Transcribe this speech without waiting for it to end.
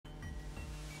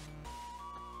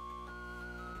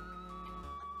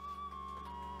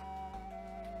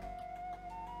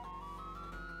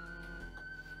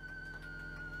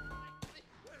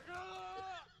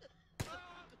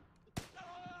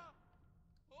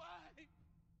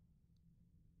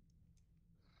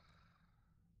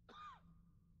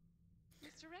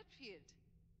Mr. Redfield.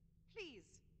 Please,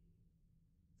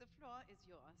 the floor is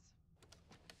yours.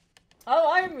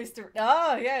 Oh, I'm Mr.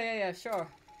 Oh, yeah, sure.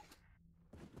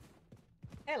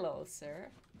 Hello, sir.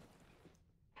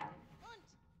 Und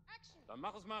Action. Dann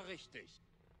mach es mal richtig.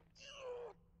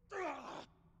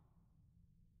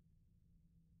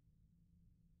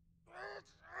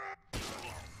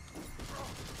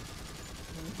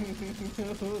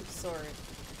 Oops, sorry.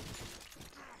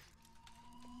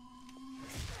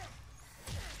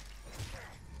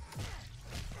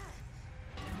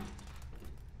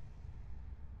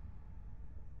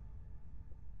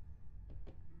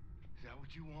 Is that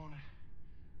what you wanted?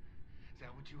 Is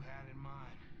that what you had in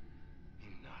mind? You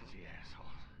Nazi assholes.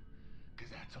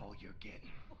 Because that's all you're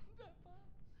getting. Wunderbar,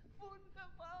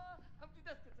 wunderbar. Haben Sie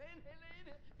das gesehen,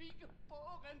 Helene? Wie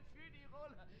geboren für die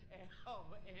Rolle.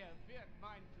 Er wird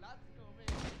mein Platz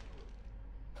gewinnen.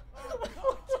 Oh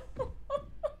Gott.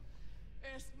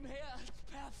 Er ist mehr als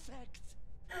perfekt.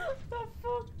 The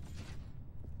fuck?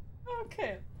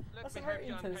 Okay. Was a very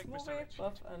intense movie,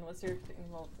 buff, and was your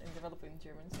involved in developing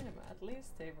German cinema. At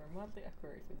least they were mildly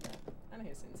accurate with that. And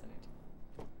his insanity.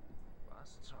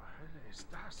 Was zur Hölle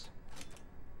ist das?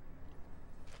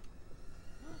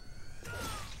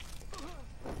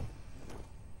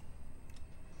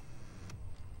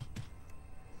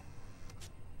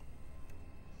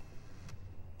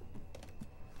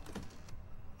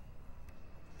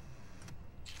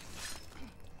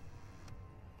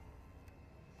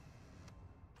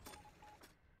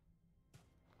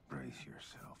 Brace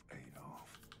yourself, Adolf.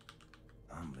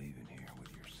 I'm leaving here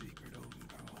with your secret Odin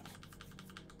drones.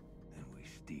 Then we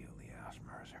steal the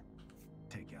Ausmerzer,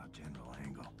 take out General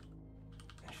Angle,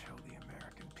 and show the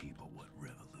American people what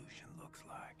revolution looks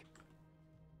like.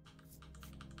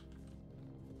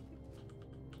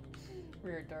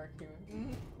 Weird dark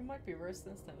humor. It might be worse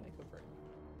than Stanley Cooper.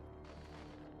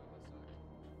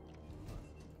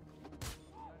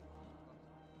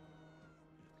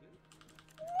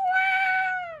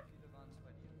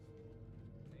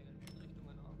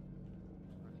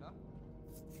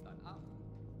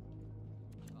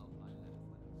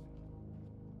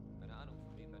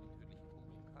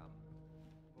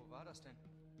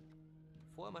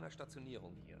 Vor meiner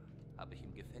Stationierung hier habe ich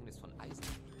im Gefängnis von Eisen.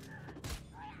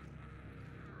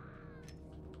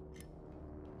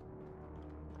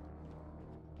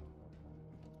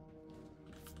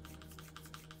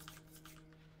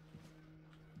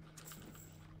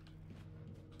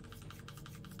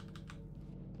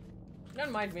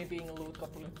 Don't mind me being a loot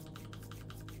goblin.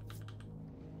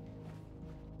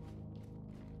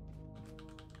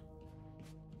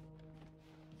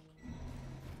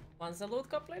 Once a loot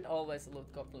goblin, always a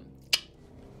loot goblin.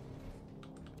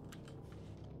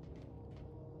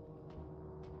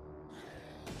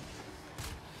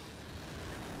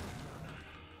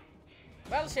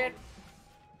 Well, shit.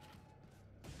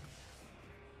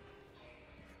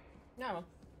 Now,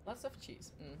 lots of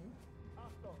cheese.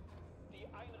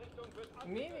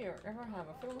 Me, you ever have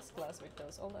a full glass with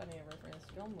those old anime reference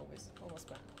film movies? Almost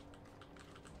banned.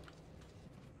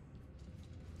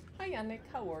 Hi Yannick,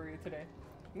 how are you today?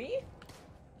 Me?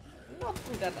 Not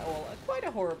good at all. Quite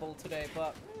a horrible today,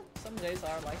 but some days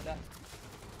are like that.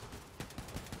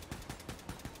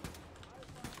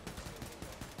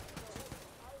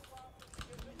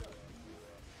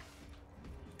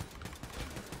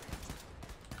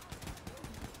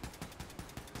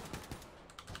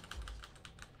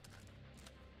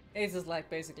 It's just like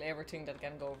basically everything that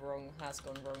can go wrong has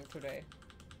gone wrong today.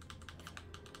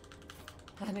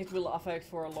 And it will affect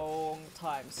for a long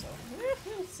time, so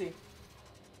we'll see.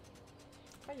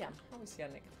 But yeah, how is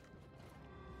Yannick?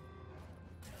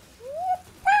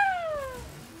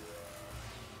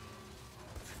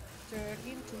 Turn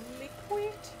into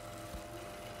liquid.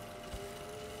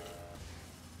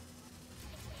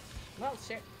 Well,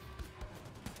 shit.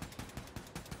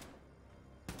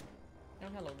 Oh,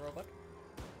 hello, robot.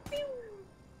 Pew!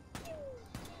 Pew!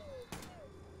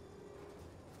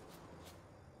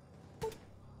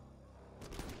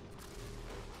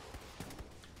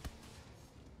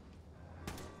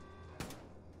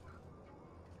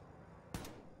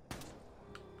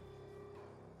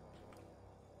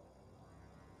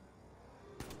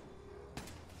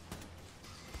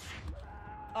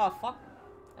 Oh fuck.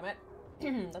 Damn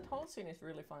it. That whole scene is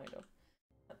really funny though.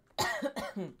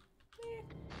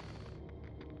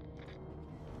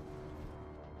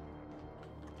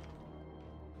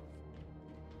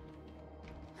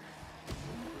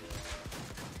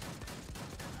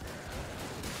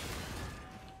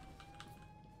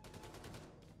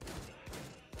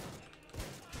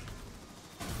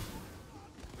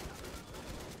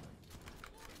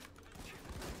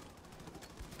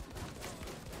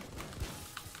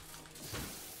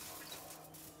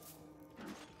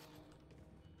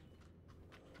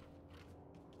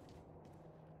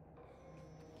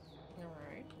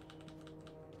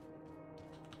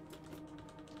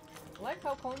 I like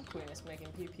how Con Queen is making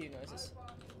pew pew noises.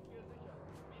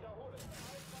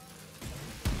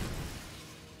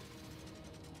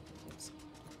 Oops.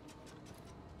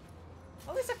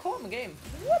 Oh, it's a calm game.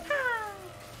 Whoop-ha!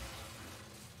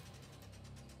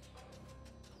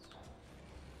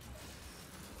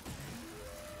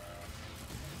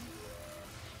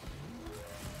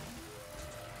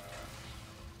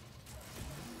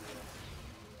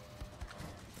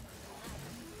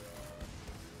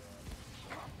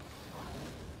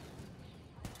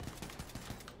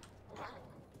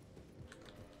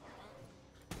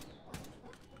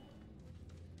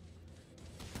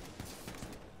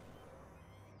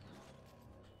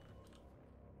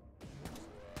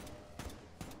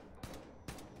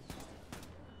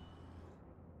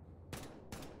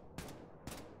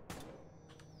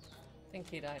 I think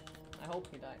he died. I hope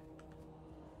he died.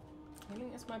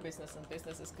 Healing is my business and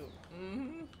business is good.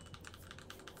 Mm-hmm.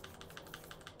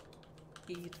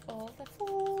 Eat all the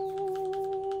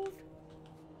food.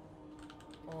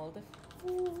 All the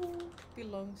food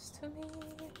belongs to me.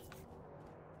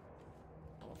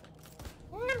 All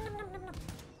of it. Nom, nom, nom, nom, nom.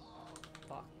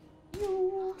 Fuck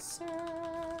you,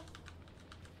 sir.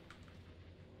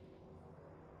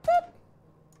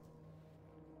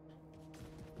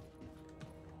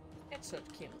 Headshot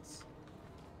kills.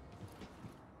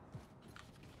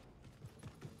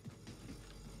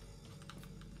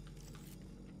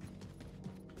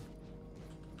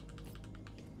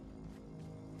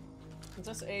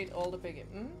 Just ate all the piggy.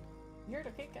 Here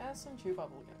to kick ass and chew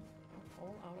bubblegum.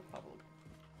 All out of bubblegum.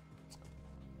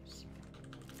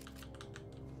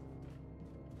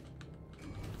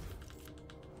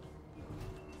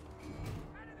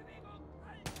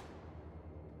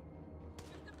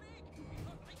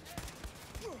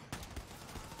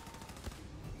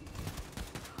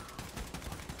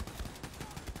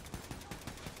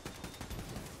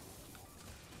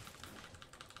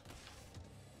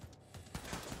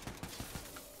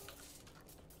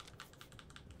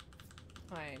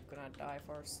 I ain't gonna die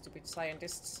for stupid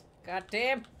scientists. God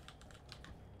damn!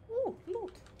 Ooh,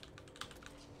 loot!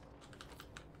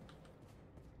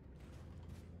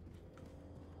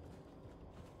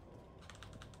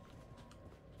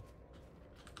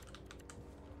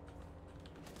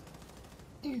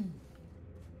 Can't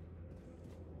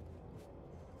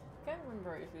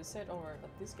remember if you said over, but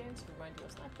these games remind you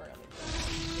of Sniper Elite.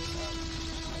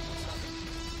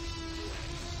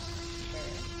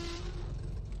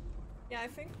 Yeah, I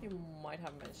think you might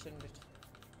have mentioned it.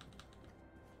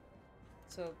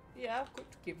 So, yeah, could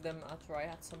give them a try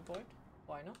at some point.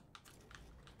 Why not?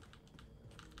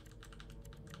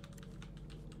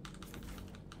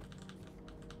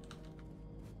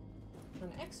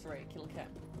 An X-ray kill cam.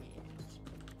 Yes.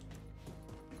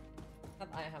 That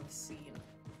I have seen.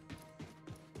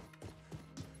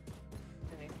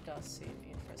 And it does seem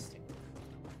interesting.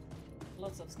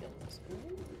 Lots of skills.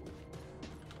 Ooh.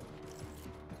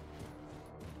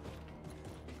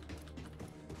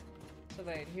 So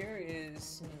wait, here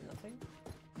is nothing.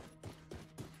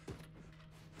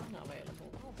 Not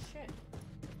available. Oh shit.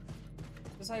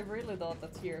 Because I really thought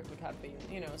that here could have been,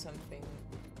 you know, something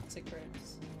secret,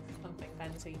 something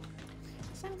fancy.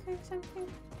 Something.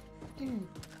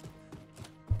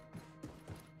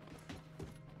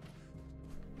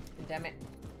 Damn it.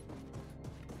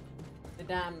 The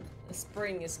damn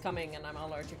spring is coming and I'm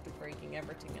allergic to breaking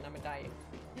everything and I'm dying.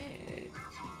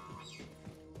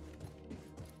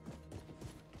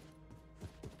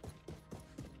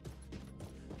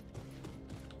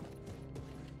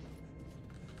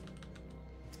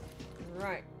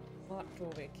 Right, what do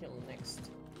we kill next?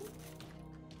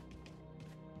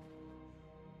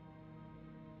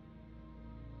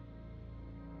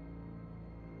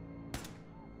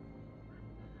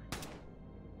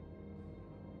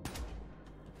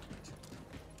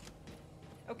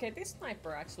 Okay, this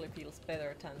sniper actually feels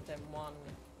better than the one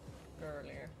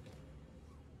earlier.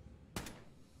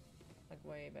 Like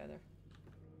way better.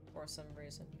 For some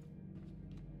reason.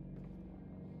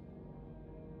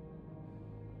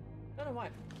 Don't know why.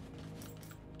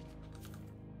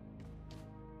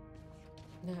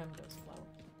 Damn those flowers.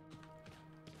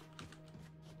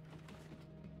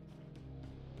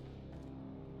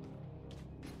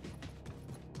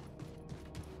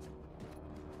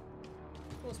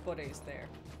 Whose body is there?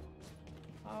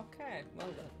 Okay,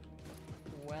 well then.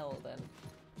 Well then.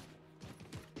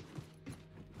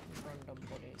 Random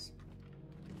bodies.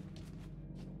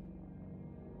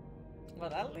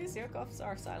 But at least your coughs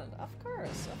are silent. Of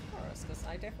course, because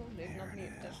I definitely did not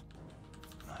need them.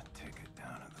 My ticket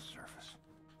down to the surface.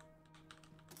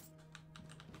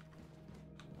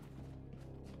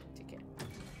 Ticket.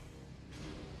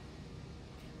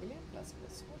 Brilliant.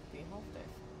 baskets would be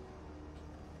half-deaf.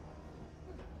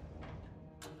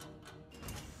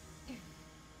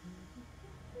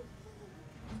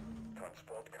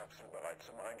 Transportkapsel bereit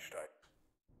zum Einsteigen.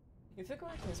 You figure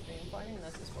out he's been fighting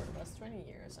Nazis for the past 20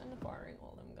 years and firing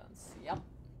all them guns. Yup.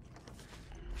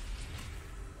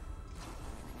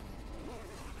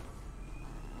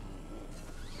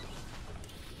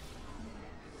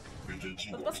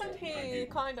 But wasn't he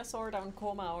kinda sorta on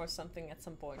coma or something at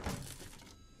some point?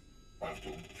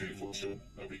 Achtung, Fehlfunktion,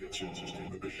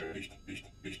 Navigationssysteme beschädigt,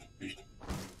 nicht.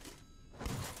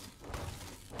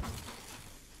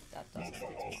 That doesn't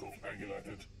Notfallausruf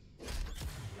eingeleitet.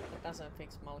 That doesn't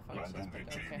fix malfunctions, Landung but in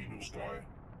okay. T-3,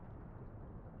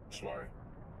 2,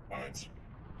 1.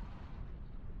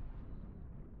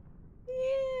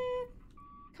 Yeah,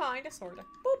 kinda sorta.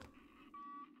 Boop!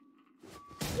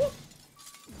 Whoop!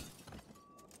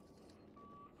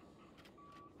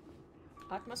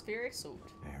 Atmospheric suit.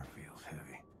 Air feels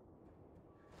heavy.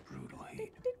 Brutal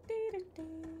heat.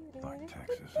 Like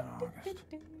Texas in August.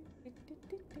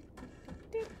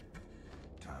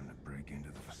 Time to break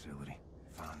into the facility,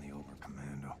 find the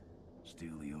Overcommando,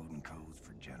 steal the Odin codes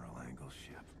for General Angle's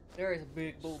ship. There is a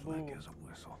big boo boo. Slick as a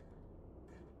whistle.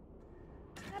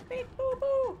 A big boo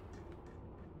boo!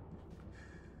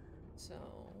 So,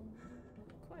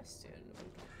 the question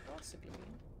would possibly be.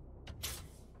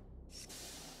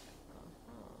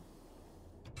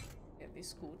 Yeah,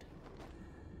 this good.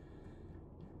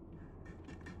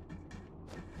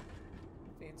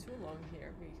 Been too long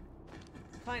here, we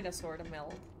kinda sorta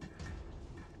melt.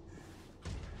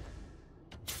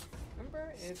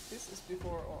 Remember if this is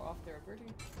before or after a pretty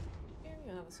game?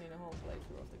 You haven't seen a whole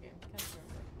playthrough of the game. Can't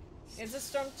remember. It's a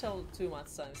strong tell too much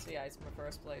since yeah, it's my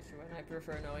first playthrough and I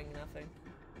prefer knowing nothing.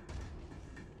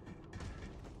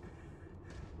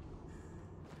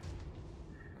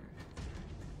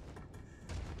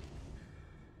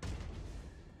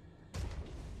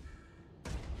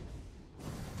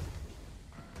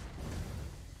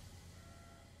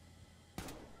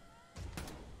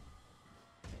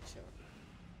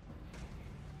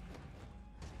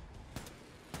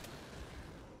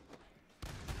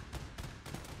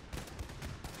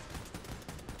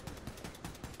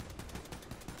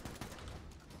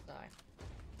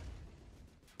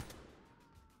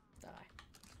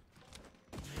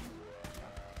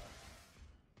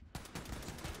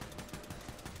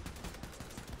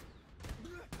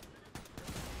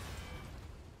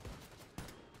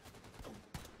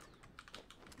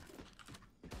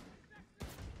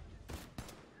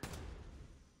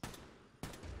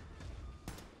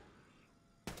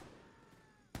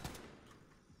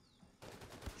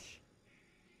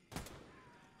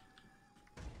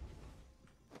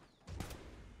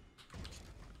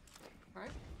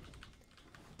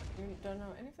 You don't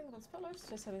know anything about spellers,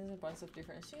 just having a bunch of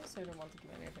different sheets, so you don't want to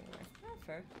give anything away. Oh,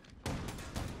 fair.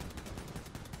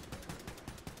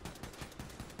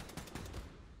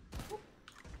 Oop.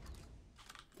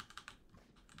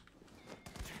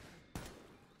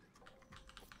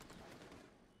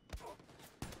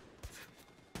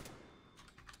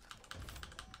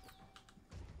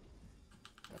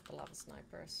 Got the love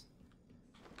snipers.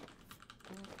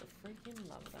 I freaking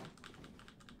love them.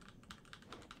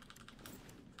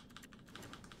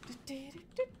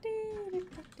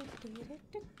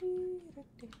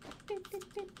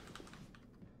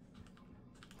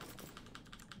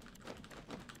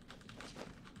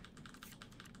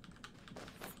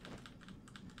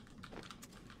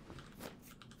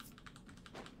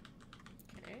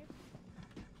 Okay.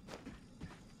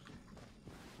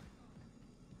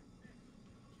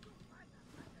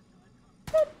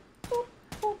 Boop, boop,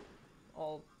 boop.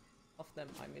 All of them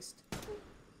I missed.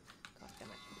 God damn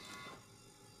it.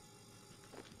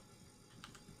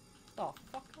 Oh,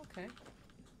 fuck, okay.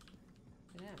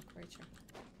 Damn, creature.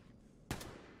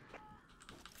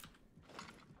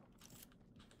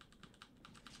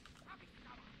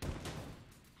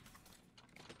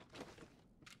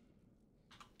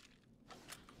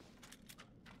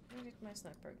 Where did my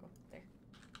sniper go? There.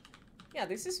 Yeah,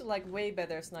 this is like way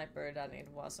better sniper than it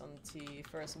was on the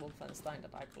first Wolfenstein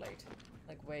that I played.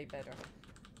 Like way better.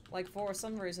 Like for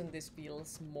some reason this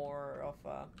feels more of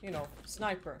a, you know,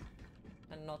 sniper.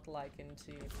 And not like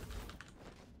into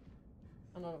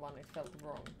another one, it felt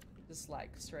wrong. Just like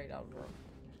straight out wrong.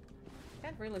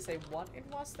 Can't really say what it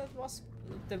was that was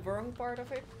the wrong part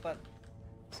of it, but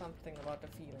something about the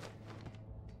feeling.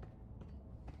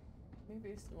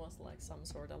 Maybe it was like some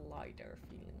sort of lighter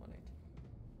feeling on it.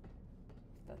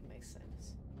 If that makes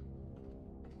sense.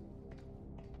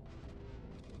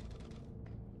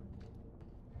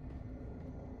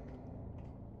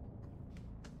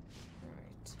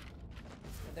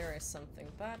 there is something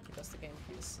bad because the game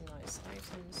gives nice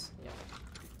items. Yeah,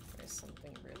 there is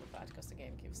something really bad because the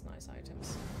game gives nice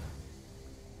items.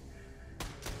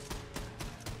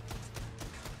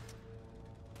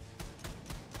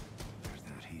 There's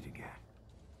that heat again.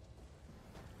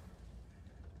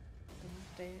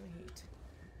 Damn heat.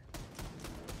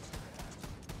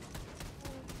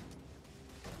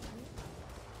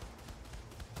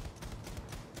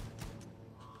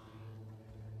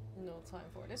 No time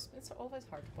for this. It's always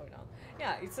hard to point out.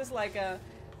 Yeah, it's just like a...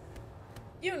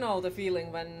 You know the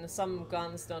feeling when some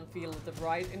guns don't feel the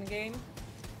right in game.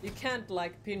 You can't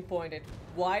like pinpoint it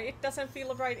why it doesn't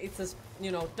feel right. It just,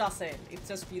 you know, doesn't. It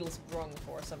just feels wrong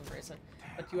for some reason.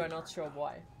 But you are not sure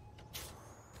why.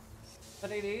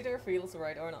 But it either feels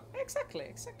right or not. Exactly,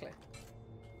 exactly.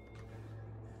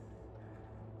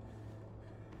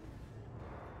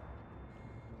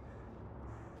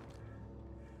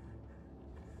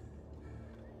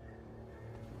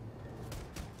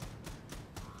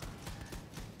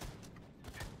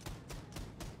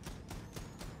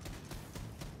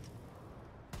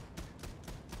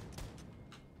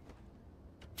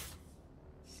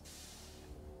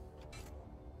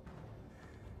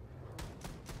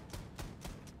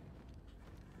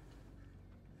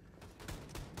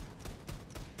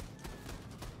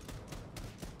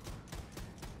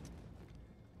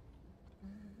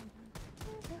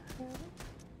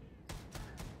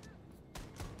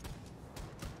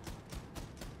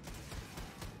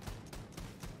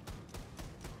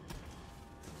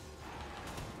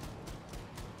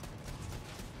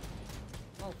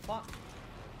 Oh fuck.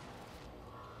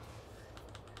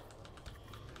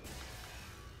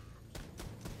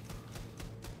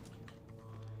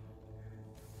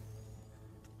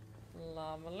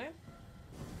 Lovely.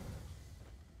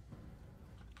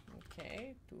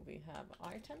 Okay, do we have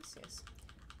items? Yes.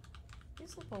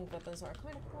 These little weapons are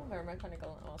kind of cool, very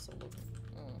mechanical and also look.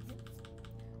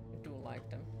 I do like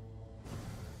them.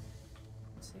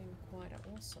 Seem quite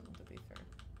awesome to be fair.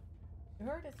 I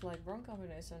heard it's like wrong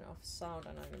combination of sound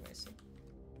and animation.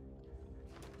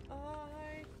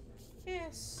 I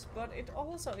guess, but it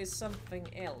also is something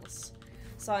else.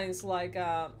 Sounds like,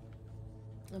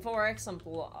 for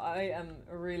example, I am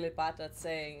really bad at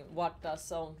saying what does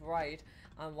sound right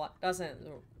and what doesn't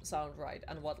sound right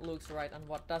and what looks right and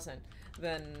what doesn't.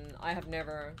 Then I have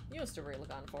never used a real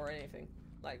gun for anything.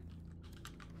 Like,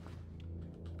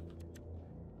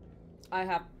 I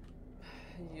have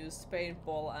used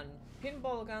paintball and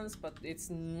pinball guns, but it's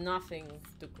nothing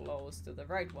too close to the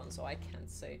right one, so I can't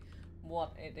say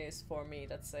what it is for me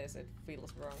that says it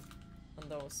feels wrong on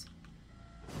those.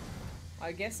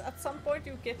 I guess at some point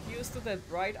you get used to the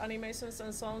right animations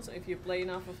and sounds if you play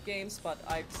enough of games, but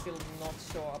I'm still not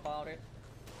sure about it.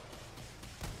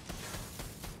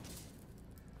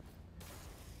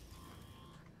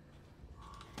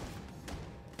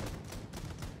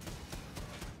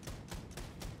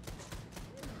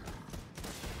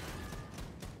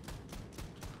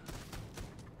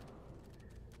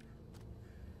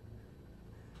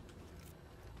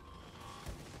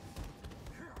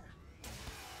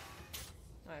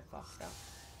 I fucked up.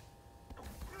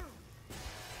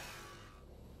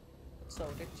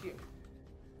 So did you.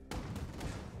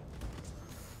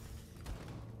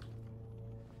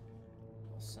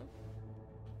 Awesome.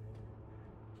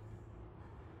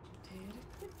 Damn,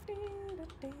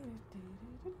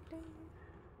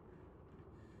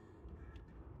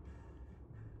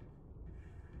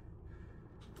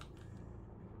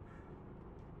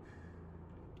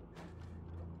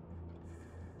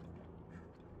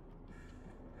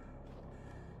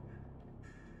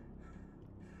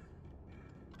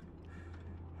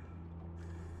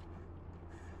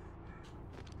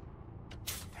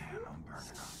 I'm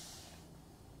burning up.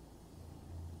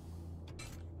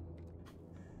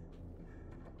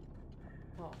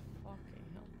 Oh, fucking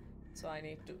hell. So I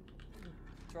need to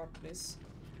drop this.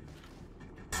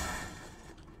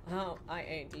 Oh, I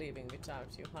ain't leaving without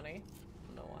you, honey.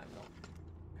 No, I'm not.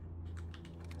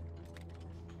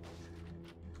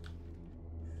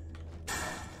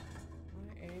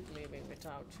 I ain't leaving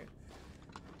without you.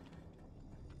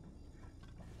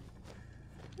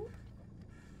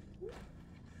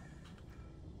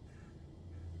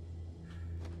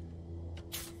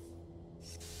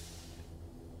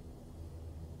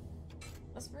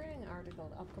 I was reading an article,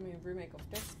 the upcoming remake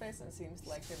of Dead Space, and seems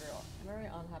like they were very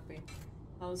unhappy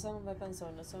how some weapons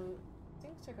on some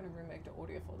things they're gonna remake the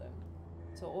audio for them.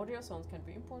 So audio sounds can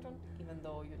be important, even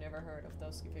though you never heard of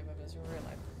those skiffy weapons in real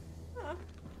life. Ah,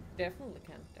 definitely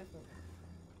can, definitely.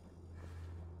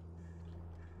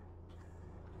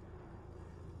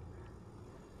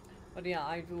 But yeah,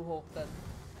 I do hope that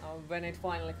when it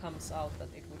finally comes out that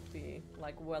it would be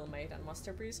like well made and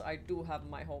masterpiece. I do have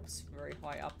my hopes very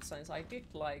high up since I did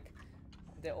like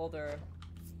the other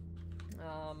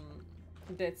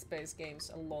Dead Space games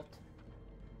a lot.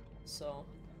 So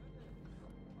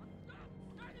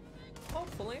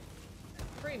hopefully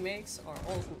remakes are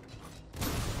all good.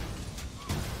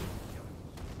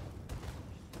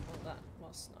 Oh, that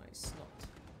was nice. Not.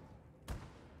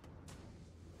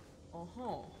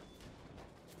 Uh-huh.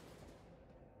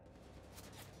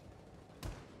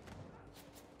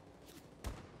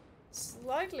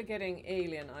 Slightly getting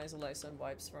Alien Isolation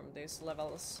vibes from these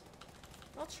levels.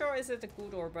 Not sure is it a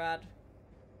good or bad.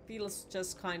 Feels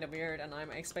just kind of weird, and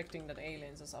I'm expecting that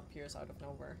aliens just appears out of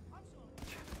nowhere.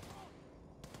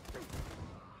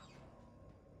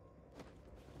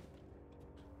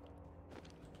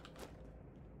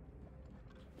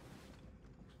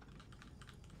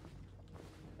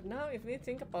 But now if we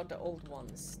think about the old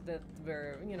ones that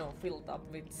were, you know, filled up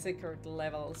with secret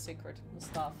levels, secret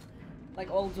stuff, like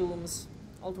old Dooms,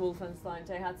 old Wolfenstein,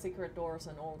 they had secret doors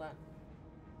and all that.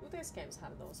 Do these games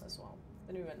have those as well?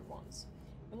 The newer ones.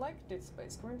 You like Dead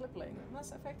Space, currently playing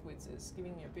Mass Effect, which is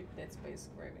giving you a bit Dead Space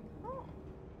craving. Oh.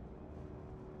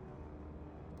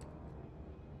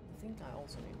 I think I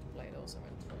also need to play those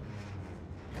eventually.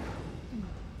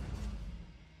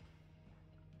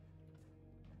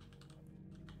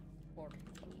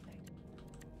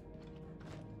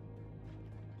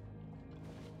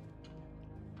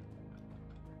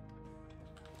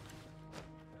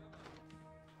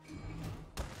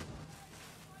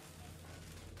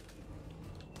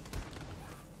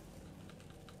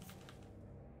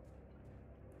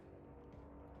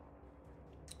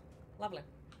 Lovely.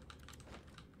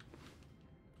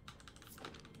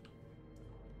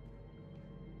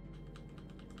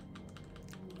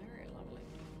 Very lovely.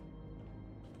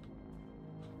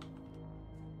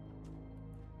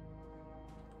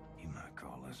 You might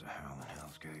call this a howling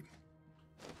hellscape.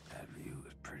 That view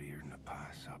is prettier than a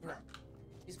pie supper. No.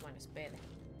 This one is better.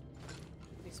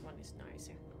 This one is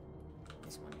nicer.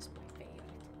 This one is my favorite.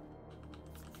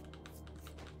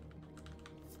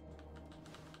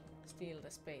 Steal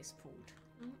the space food.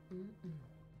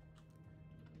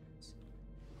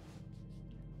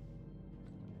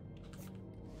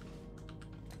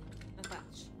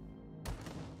 Attach.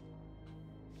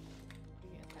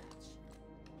 Reattach.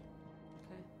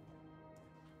 Okay.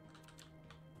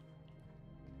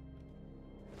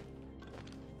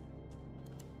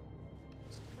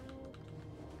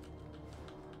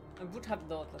 I would have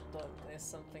thought that there's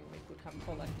something we could have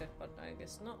collected, but I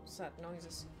guess not. Sad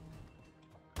noises.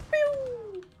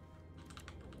 Pew!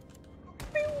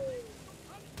 Pew!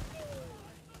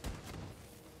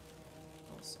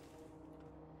 Awesome.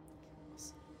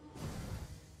 Yes.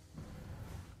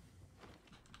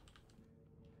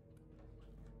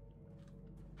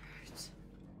 Right.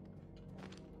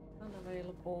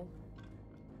 Unavailable.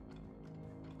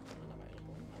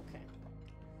 Unavailable. Okay.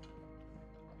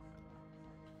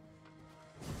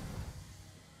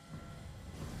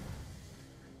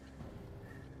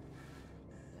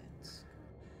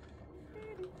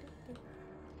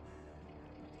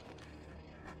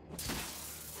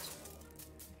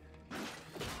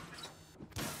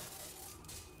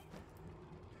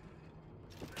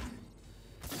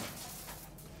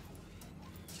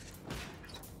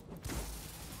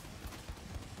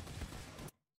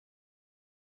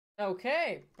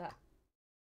 Okay, that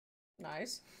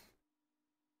nice.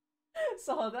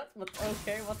 Saw that, but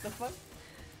okay, what the fuck?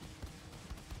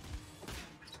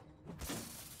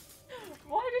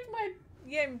 Why did my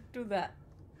game do that?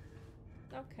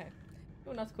 Okay,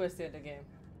 do not question the game.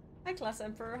 Hi Class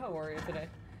Emperor, how are you today?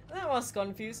 That was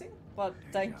confusing, but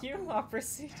thank you, I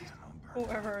appreciate it.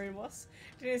 Whoever it was.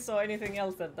 Didn't saw anything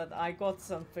else that I got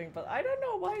something, but I don't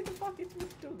know why the fuck it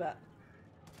would do that.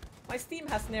 My Steam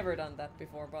has never done that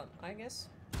before, but I guess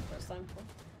first time for.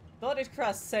 Thought it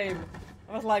crashed, same.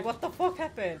 I was like, what the fuck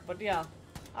happened? But yeah,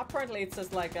 apparently it's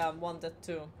just like wanted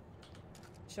to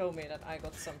show me that I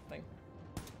got something.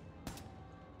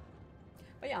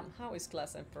 But yeah, how is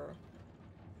Class Emperor?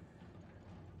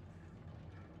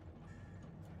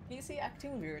 PC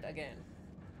acting weird again.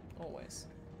 Always.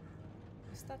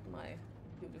 Is that my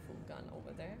beautiful gun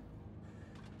over there?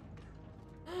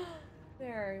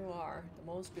 There you are, the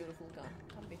most beautiful gun.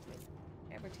 Come with me.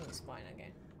 Everything is fine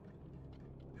again.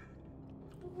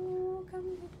 Ooh, come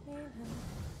with me now.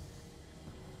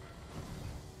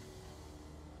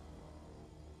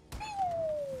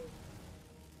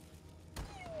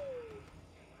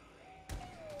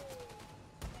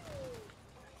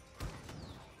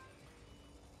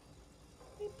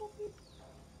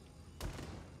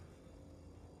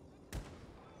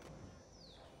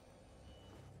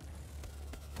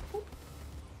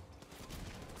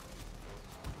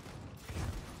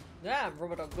 Yeah,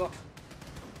 Roboto, go.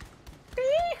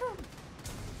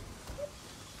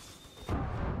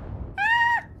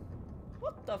 Ah!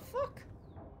 What the fuck?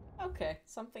 Okay,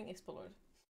 something exploded.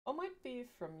 Oh, might be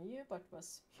from you, but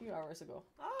was a few hours ago.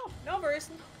 Oh, no worries.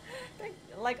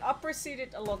 Like,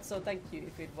 appreciate a lot, so thank you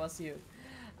if it was you.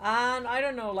 And I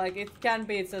don't know, like, it can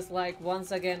be just like,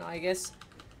 once again, I guess,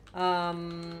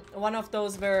 one of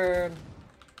those where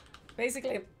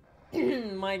basically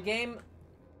my game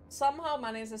somehow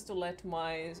manages to let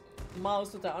my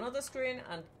mouse to the another screen,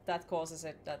 and that causes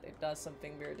it that it does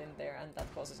something weird in there, and that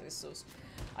causes issues.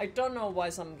 I don't know why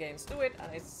some games do it,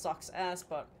 and it sucks ass,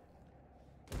 but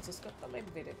I just got to live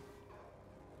with it.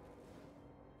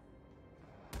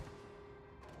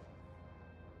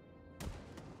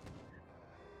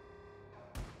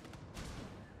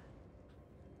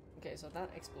 Okay, so that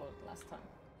exploded last time.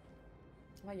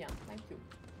 Oh yeah, thank you.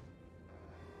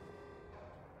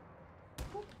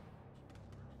 Whoop.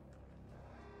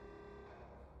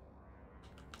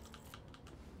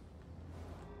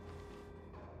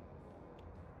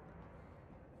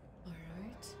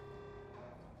 Alright.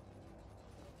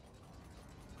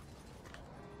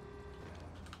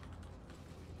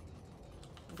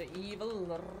 The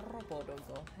evil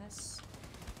Robodogo has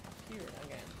appeared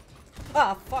again.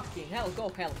 Ah, fucking hell, go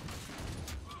hell.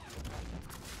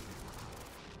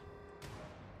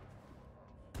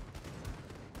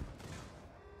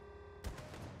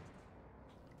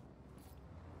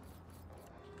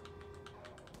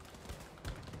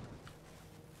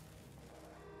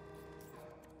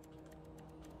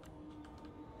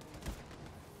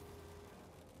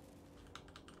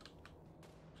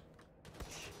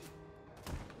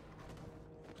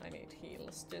 I need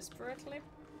heals desperately.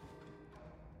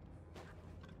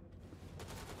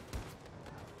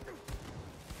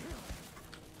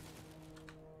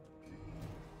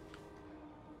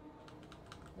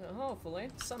 Hopefully,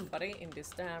 somebody in this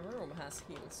damn room has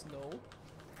heals. No. Too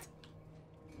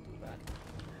bad.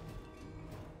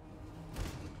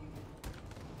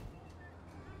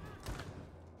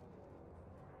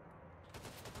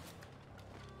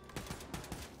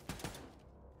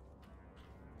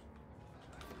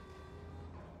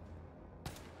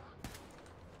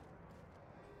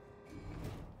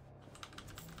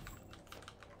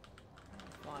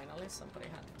 Finally, somebody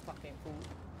had fucking food.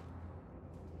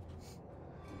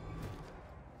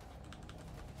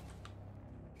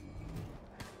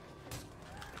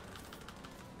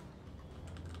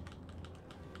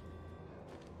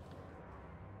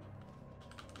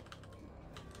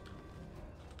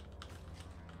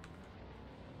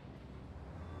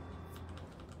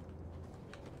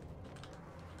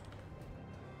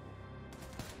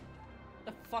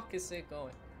 The fuck is it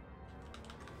going?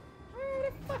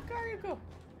 Where the fuck are you going?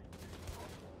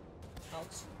 Ouch.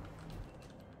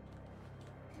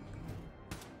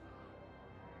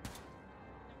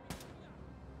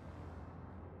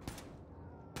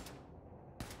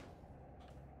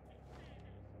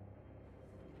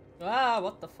 Ah,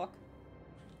 what the fuck?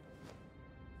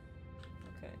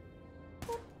 Okay.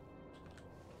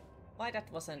 Why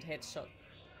that wasn't headshot?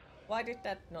 Why did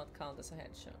that not count as a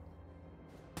headshot?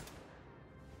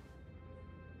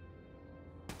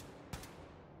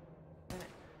 Damn it.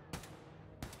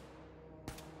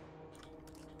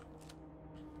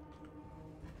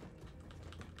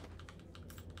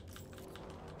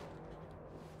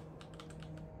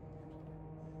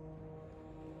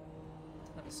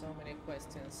 I have so many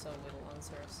questions, so little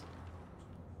answers.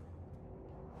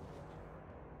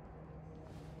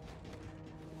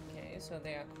 Okay, so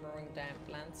they are growing damn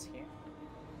plants here.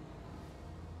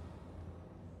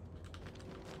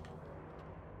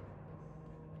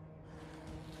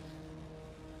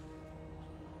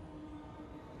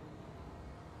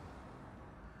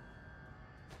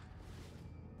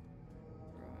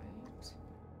 Right.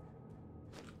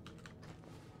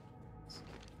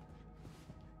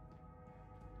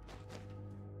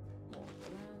 More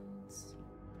plants.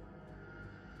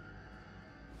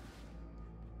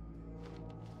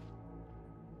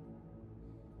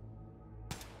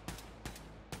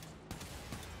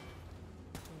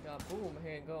 Yeah, boom,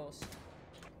 here it goes.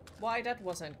 Why that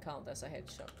wasn't count as a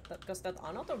headshot? Because that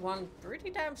another one pretty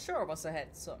damn sure was a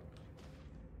headshot. So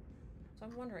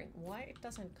I'm wondering why it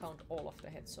doesn't count all of the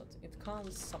headshots. It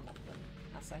counts some of them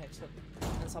as a headshot,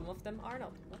 and some of them are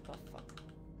not. What the fuck?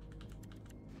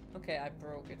 Okay, I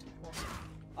broke it.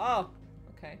 Oh,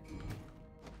 okay.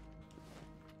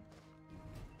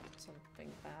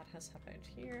 Something bad has happened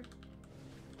here.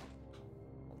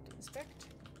 Hold to inspect.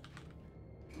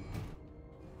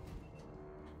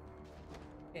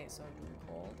 Okay, so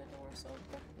do all the doors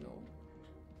open? No.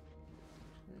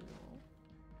 No.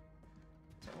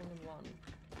 So only one.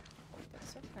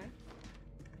 That's okay.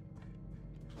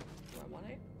 Do I want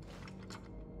it?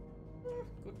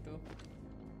 Could do.